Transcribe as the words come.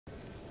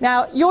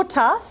Now, your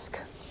task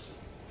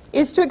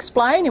is to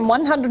explain in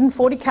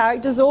 140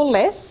 characters or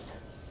less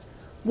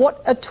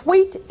what a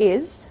tweet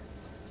is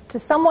to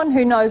someone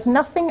who knows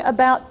nothing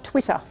about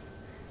Twitter.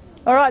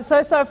 All right,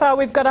 so far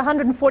we've got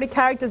 140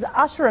 characters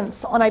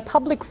utterance on a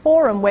public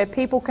forum where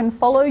people can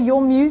follow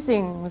your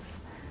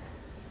musings.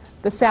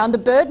 The sound a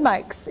bird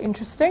makes,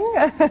 interesting.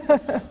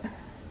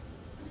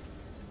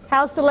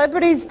 How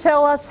celebrities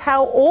tell us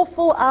how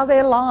awful are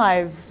their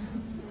lives.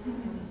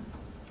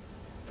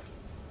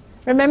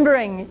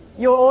 Remembering,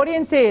 your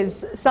audience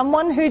is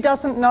someone who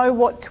doesn't know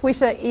what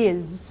Twitter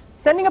is.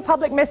 Sending a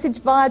public message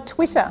via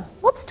Twitter.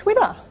 What's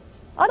Twitter?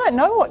 I don't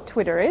know what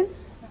Twitter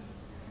is.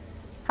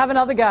 Have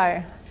another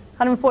go.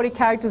 140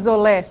 characters or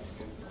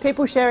less.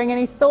 People sharing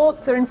any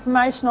thoughts or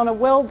information on a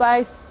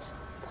well-based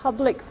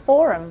public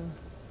forum.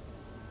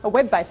 A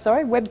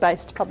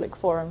web-based public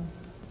forum.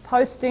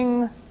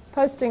 Posting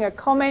a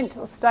comment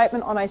or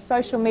statement on a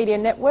social media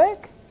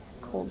network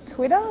called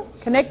Twitter.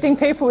 Connecting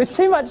people with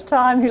too much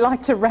time who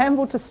like to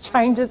ramble to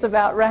strangers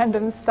about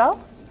random stuff.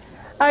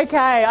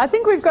 Okay, I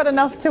think we've got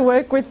enough to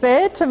work with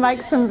there to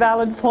make some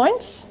valid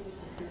points.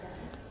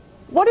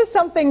 What is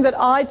something that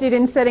I did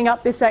in setting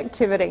up this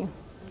activity?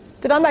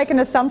 Did I make an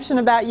assumption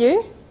about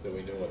you? That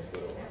we knew what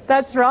Twitter was.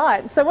 That's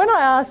right. So when I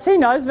asked who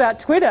knows about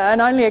Twitter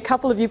and only a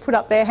couple of you put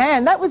up their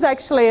hand, that was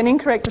actually an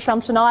incorrect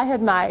assumption I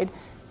had made,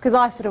 because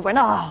I sort of went,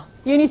 oh,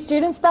 uni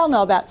students, they'll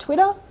know about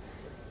Twitter.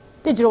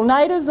 Digital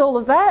natives, all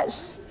of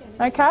that.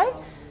 Okay?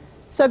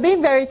 So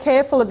being very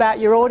careful about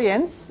your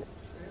audience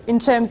in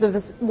terms of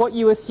what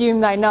you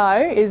assume they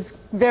know is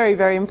very,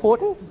 very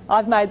important.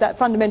 I've made that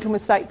fundamental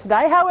mistake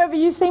today. However,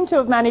 you seem to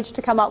have managed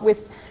to come up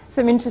with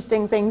some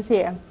interesting things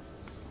here.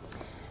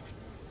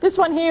 This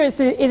one here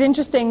is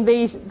interesting.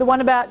 The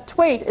one about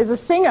Tweet is a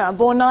singer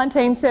born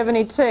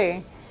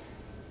 1972.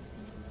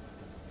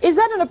 Is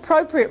that an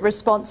appropriate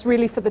response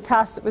really for the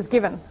task that was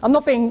given? I'm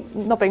not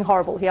being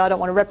horrible here, I don't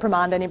want to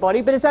reprimand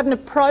anybody, but is that an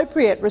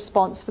appropriate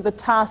response for the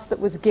task that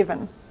was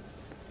given?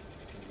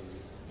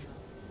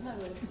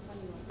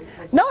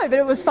 No, but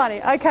it was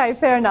funny. Okay,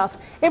 fair enough.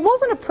 It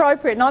wasn't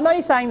appropriate, and I'm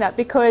only saying that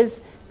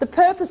because the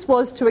purpose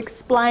was to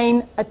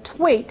explain a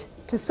tweet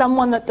to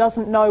someone that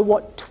doesn't know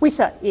what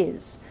Twitter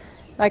is.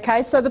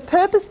 Okay, so the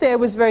purpose there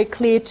was very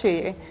clear to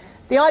you.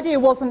 The idea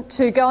wasn't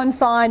to go and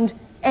find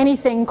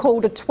anything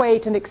called a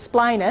tweet and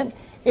explain it.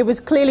 It was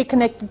clearly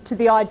connected to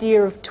the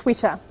idea of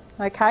Twitter.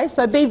 Okay,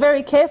 so be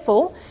very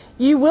careful.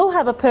 You will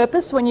have a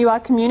purpose when you are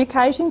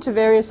communicating to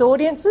various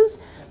audiences.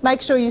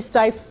 Make sure you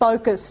stay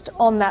focused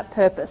on that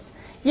purpose.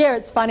 Yeah,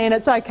 it's funny and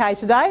it's okay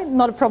today,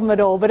 not a problem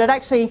at all, but it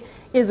actually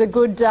is a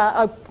good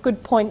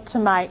point to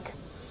make.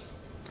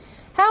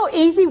 How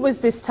easy was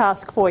this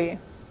task for you?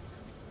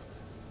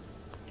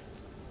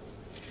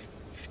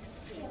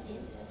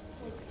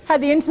 Had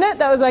the internet,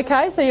 that was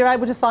okay, so you're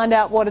able to find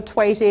out what a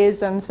tweet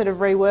is and sort of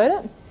reword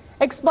it.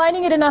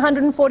 Explaining it in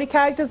 140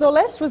 characters or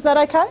less, was that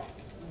okay?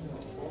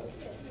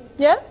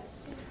 Yeah?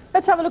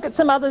 Let's have a look at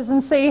some others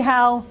and see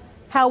how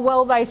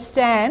well they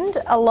stand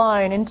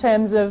alone in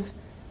terms of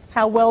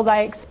how well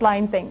they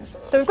explain things.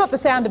 So we've got the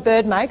sound a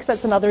bird makes,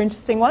 that's another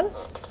interesting one.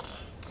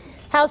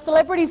 How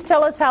celebrities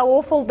tell us how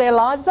awful their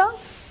lives are.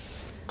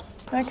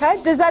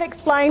 Okay, does that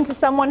explain to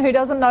someone who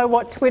doesn't know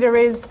what Twitter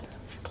is,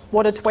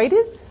 what a tweet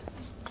is?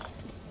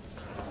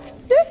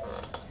 Yeah,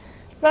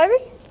 maybe.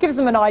 Gives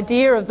them an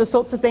idea of the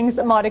sorts of things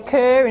that might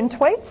occur in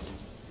tweets.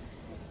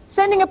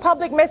 Sending a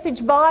public message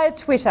via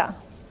Twitter.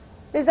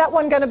 Is that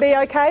one going to be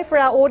okay for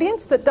our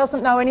audience that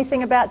doesn't know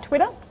anything about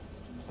Twitter?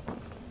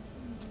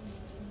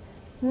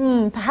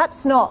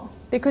 Perhaps not,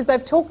 because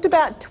they've talked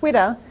about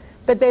Twitter,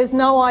 but there's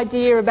no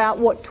idea about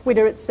what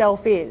Twitter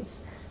itself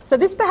is. So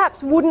this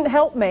perhaps wouldn't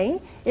help me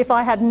if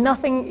I had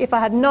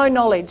no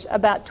knowledge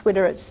about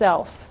Twitter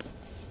itself.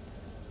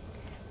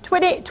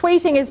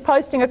 Tweeting is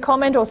posting a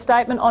comment or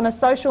statement on a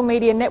social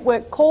media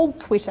network called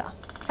Twitter.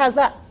 How's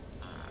that?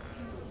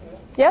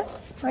 Yeah?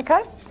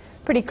 Okay.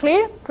 Pretty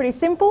clear, pretty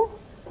simple.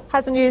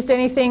 Hasn't used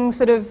anything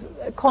sort of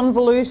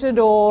convoluted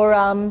or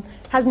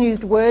hasn't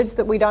used words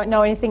that we don't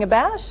know anything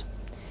about.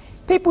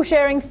 People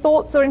sharing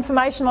thoughts or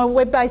information on a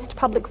web-based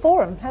public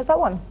forum. How's that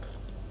one?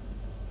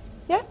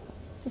 Yeah?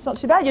 It's not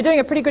too bad. You're doing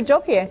a pretty good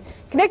job here.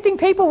 Connecting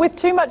people with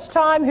too much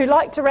time who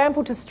like to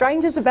ramble to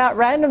strangers about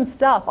random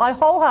stuff. I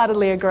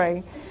wholeheartedly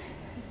agree.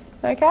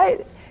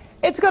 Okay?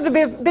 It's got a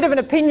bit of an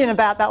opinion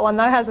about that one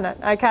though, hasn't it?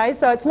 Okay?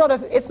 So it's not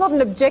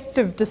an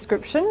objective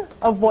description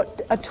of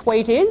what a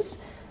tweet is.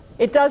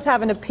 It does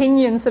have an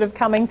opinion sort of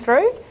coming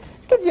through.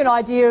 Gives you an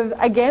idea of,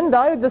 again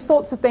though, the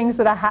sorts of things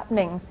that are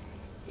happening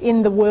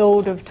in the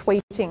world of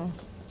tweeting.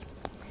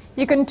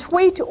 You can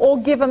tweet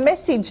or give a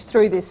message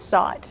through this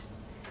site.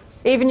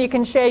 Even you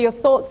can share your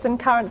thoughts and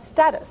current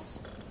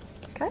status.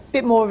 Okay, a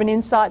bit more of an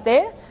insight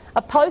there.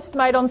 A post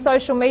made on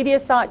social media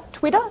site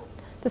Twitter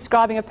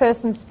describing a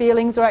person's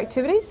feelings or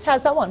activities.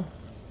 How's that one?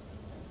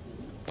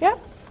 Yeah,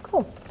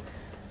 cool.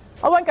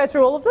 I won't go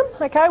through all of them,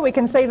 okay? We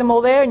can see them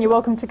all there and you're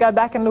welcome to go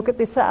back and look at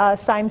this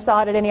same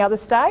site at any other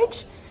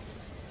stage.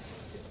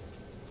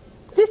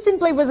 This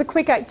simply was a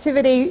quick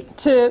activity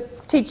to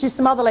teach you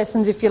some other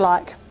lessons if you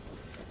like.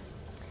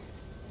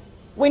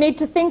 we need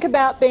to think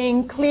about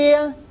being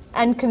clear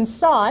and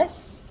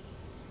concise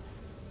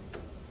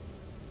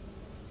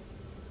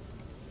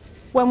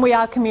when we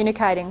are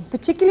communicating,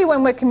 particularly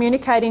when we're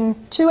communicating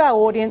to our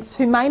audience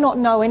who may not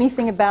know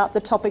anything about the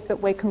topic that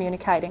we're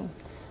communicating.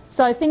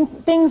 So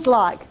things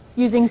like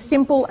using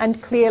simple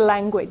and clear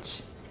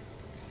language.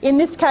 In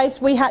this case,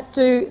 we had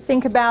to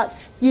think about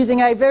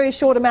using a very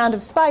short amount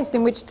of space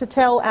in which to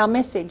tell our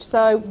message.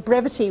 So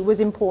brevity was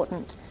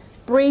important,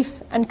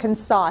 brief and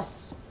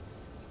concise.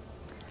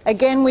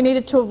 Again, we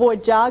needed to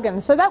avoid jargon.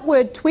 So that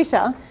word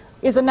Twitter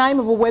is a name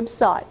of a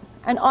website,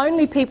 and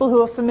only people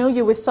who are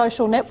familiar with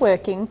social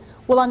networking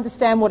will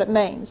understand what it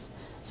means.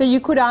 So you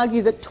could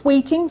argue that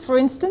tweeting, for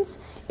instance,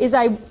 is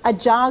a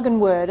jargon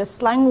word, a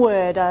slang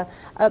word, a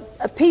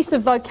piece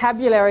of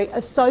vocabulary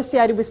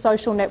associated with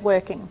social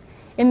networking.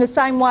 In the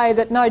same way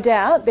that no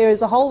doubt there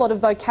is a whole lot of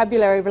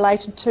vocabulary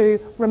related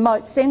to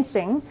remote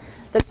sensing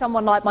that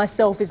someone like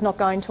myself is not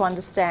going to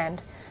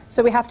understand.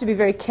 So we have to be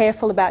very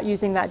careful about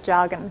using that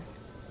jargon.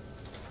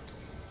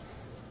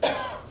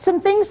 Some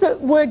things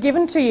that were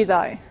given to you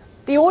though.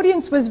 The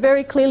audience was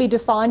very clearly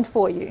defined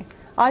for you.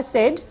 I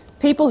said,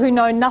 people who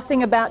know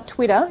nothing about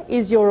Twitter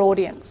is your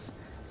audience.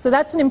 So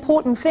that's an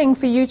important thing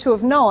for you to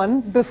have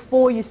known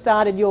before you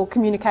started your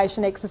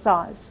communication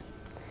exercise.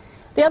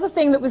 The other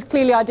thing that was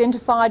clearly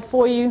identified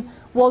for you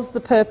was the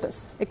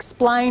purpose.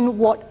 Explain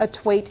what a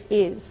tweet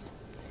is.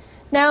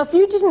 Now, if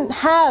you didn't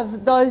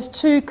have those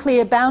two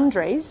clear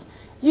boundaries,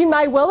 you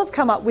may well have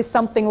come up with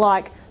something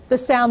like the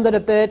sound that a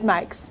bird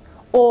makes,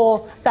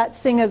 or that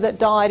singer that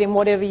died in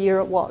whatever year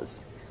it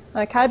was.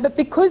 Okay, but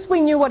because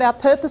we knew what our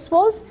purpose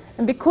was,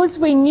 and because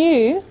we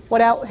knew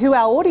who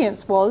our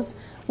audience was,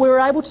 we were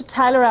able to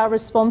tailor our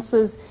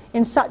responses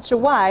in such a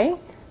way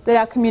that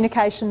our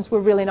communications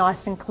were really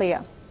nice and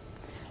clear.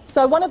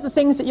 So one of the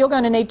things that you're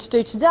going to need to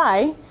do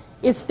today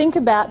is think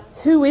about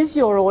who is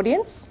your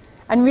audience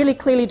and really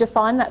clearly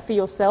define that for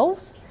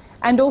yourselves,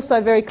 and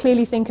also very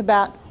clearly think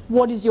about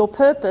what is your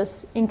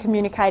purpose in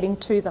communicating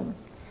to them.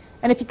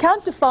 And if you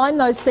can't define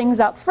those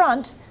things up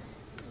front,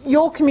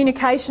 your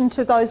communication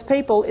to those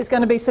people is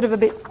going to be sort of a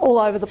bit all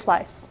over the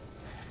place.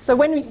 So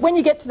when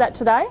you get to that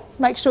today,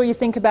 make sure you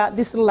think about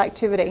this little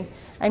activity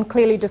and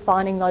clearly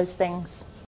defining those things.